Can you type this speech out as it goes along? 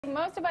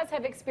Most of us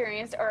have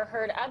experienced or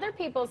heard other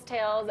people's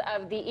tales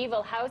of the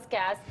evil house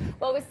guest.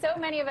 Well, with so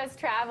many of us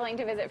traveling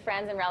to visit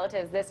friends and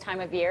relatives this time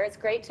of year, it's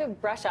great to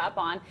brush up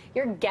on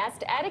your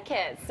guest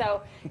etiquette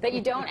so that you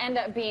don't end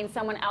up being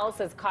someone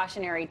else's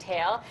cautionary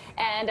tale.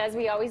 And as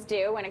we always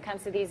do when it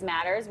comes to these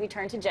matters, we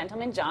turn to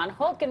gentleman John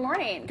Holt. Good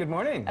morning. Good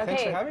morning. Okay.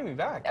 Thanks for having me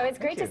back. Oh, it's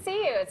great to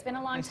see you. It's been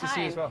a long time. Nice to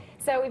see you as well.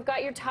 So we've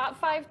got your top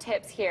 5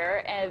 tips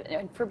here,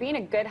 and for being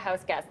a good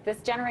house guest.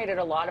 This generated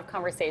a lot of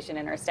conversation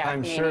in our staff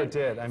meeting. I'm sure it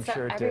did. I'm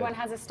sure it did. Everyone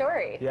has a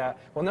story. Yeah.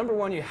 Well, number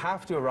one, you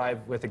have to arrive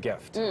with a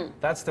gift.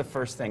 That's the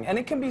first thing. And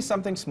it can be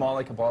something small,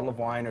 like a bottle of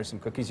wine or some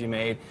cookies you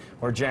made,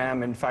 or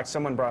jam. In fact,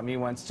 someone brought me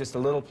once just a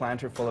little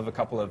planter full of a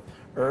couple of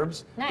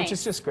herbs, which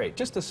is just great.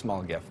 Just a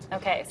small gift.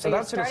 Okay, so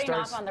that's you're starting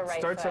off on the right foot.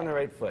 Starts on the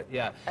right foot,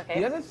 yeah. Okay.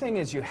 The other thing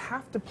is you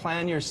have to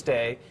plan your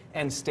stay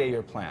and stay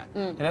your plan.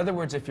 In other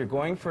words, if you're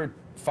going for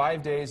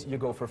 5 days, you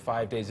go for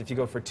 5 days. If you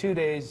go for 2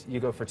 days, you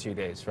go for 2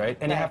 days, right?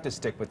 And you have to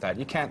stick with that.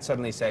 You can't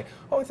suddenly say,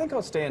 oh, I think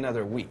I'll stay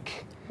another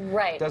week.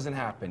 Right. Doesn't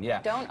happen,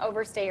 yeah. Don't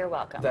overstay your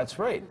welcome. That's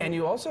right. And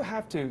you also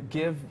have to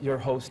give your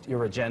host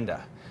your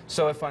agenda.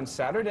 So if on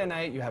Saturday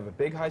night you have a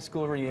big high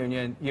school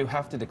reunion, you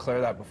have to declare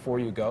that before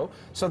you go,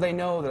 so they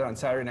know that on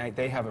Saturday night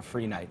they have a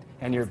free night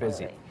and you're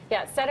busy.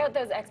 Yeah, set out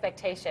those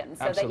expectations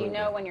so that you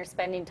know when you're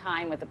spending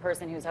time with the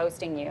person who's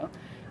hosting you,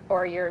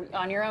 or you're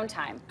on your own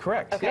time.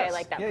 Correct. Okay, yes.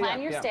 like that.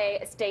 Plan your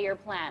stay, stay your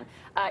plan.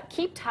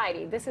 Keep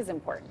tidy. This is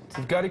important.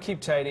 You've got to keep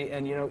tidy,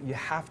 and you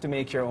have to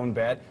make your own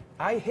bed.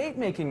 I hate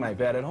making my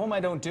bed. At home,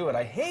 I don't do it.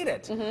 I hate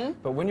it.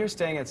 But when you're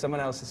staying at someone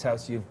else's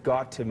house, you've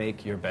got to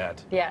make your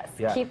bed. Yes.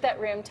 Yeah. Keep that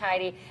room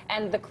tidy,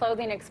 and the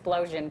clothing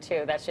explosion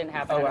too. That shouldn't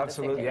happen. Oh,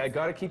 absolutely. Yeah, you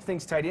got to keep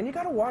things tidy, and you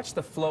got to watch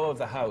the flow of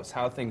the house,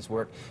 how things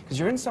work, because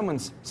you're in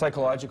someone's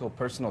psychological,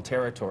 personal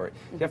territory.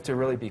 You have to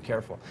really be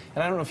careful.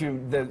 And I don't know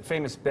if the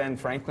famous Ben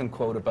Franklin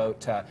quote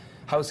about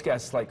house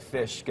guests like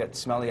fish get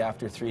smelly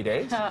after 3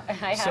 days. I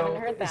haven't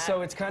heard that.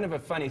 So it's kind of a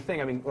funny thing.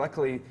 I mean,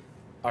 luckily,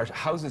 our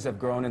houses have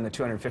grown in the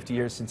 250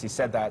 years since he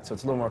said that, so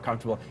it's a little more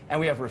comfortable. And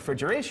we have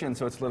refrigeration,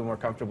 so it's a little more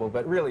comfortable.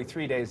 But really,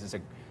 3 days is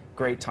a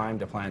great time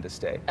to plan to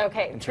stay.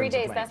 Okay, 3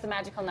 days, that's the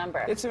magical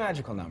number. It's a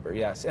magical number,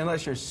 yes.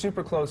 Unless you're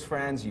super close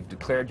friends, you've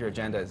declared your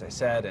agenda, as I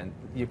said, and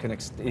you can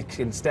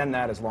extend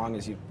that as long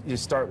as you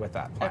start with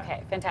that plan.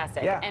 Okay,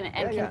 fantastic. Yeah.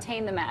 And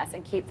contain the mess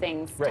and keep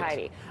things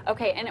tidy.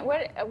 Okay, and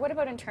what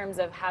about in terms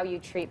of how you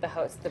treat the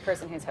host, the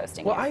person who's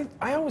hosting you? Well,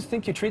 I always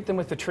think you treat them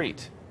with a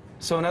treat.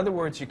 So in other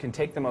words, you can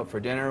take them out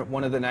for dinner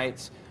one of the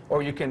nights,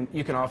 or you can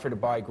offer to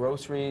buy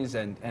groceries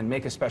and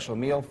make a special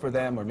meal for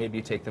them, or maybe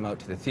you take them out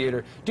to the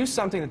theater. Do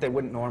something that they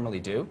wouldn't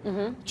normally do,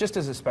 just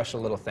as a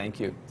special little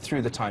thank you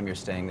through the time you're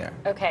staying there.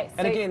 Okay.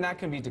 And again, that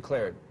can be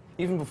declared.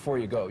 Even before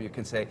you go, you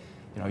can say,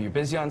 you're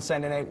busy on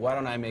Sunday night, why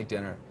don't I make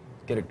dinner?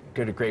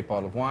 Get a great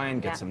bottle of wine,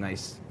 get some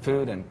nice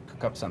food, and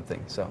cook up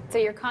something. So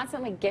you're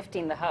constantly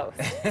gifting the host.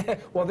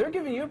 Well, they're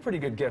giving you a pretty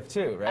good gift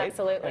too, right?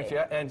 Absolutely.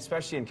 And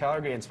especially in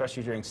Calgary, and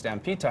especially during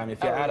Stampede time,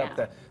 if you add up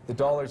the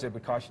dollars it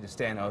would cost you to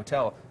stay in a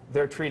hotel,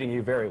 they're treating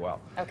you very well.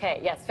 Okay,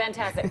 yes,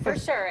 fantastic, for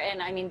sure.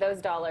 And I mean, those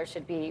dollars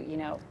should be,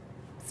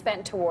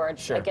 spent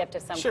towards a gift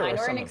of some kind,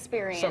 or an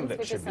experience,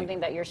 which is something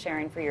that you're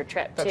sharing for your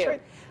trip, too. That's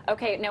right.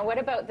 Okay, now what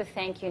about the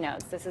thank you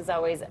notes? This is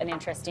always an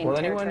interesting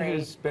territory. Well, anyone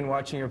who's been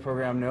watching your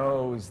program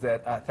knows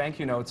that thank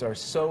you notes are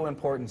so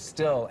important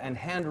still, and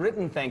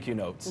handwritten thank you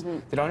notes.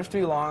 They don't have to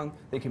be long.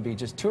 They can be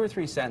just 2 or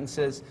 3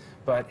 sentences,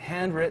 but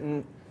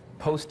handwritten,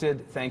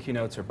 posted thank you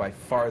notes are by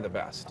far the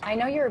best. I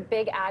know you're a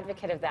big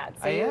advocate of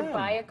that. So you would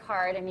buy a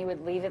card and you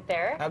would leave it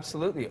there?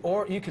 Absolutely.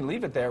 Or you can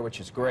leave it there, which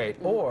is great,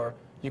 or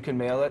you can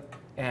mail it,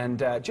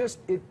 and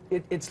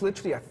it's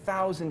literally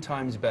 1,000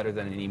 times better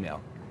than an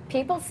email.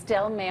 People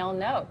still mail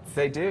notes.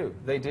 They do,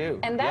 they do.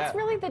 And that's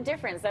really the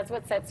difference. That's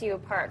what sets you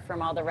apart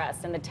from all the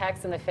rest, and the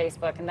text and the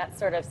Facebook, and that's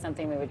sort of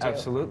something we would do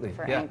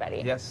for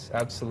anybody. Yes,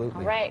 absolutely.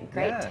 All right,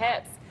 great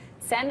tips.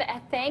 Send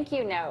a thank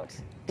you note.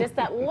 Just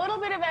that little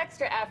bit of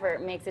extra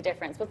effort makes a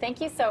difference. Well,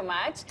 thank you so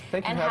much.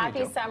 Thank you and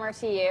happy summer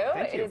to you.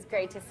 It is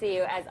great to see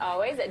you, as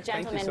always.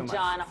 Gentleman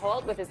John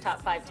Holt with his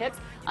top 5 tips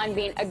on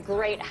being a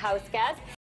great house guest.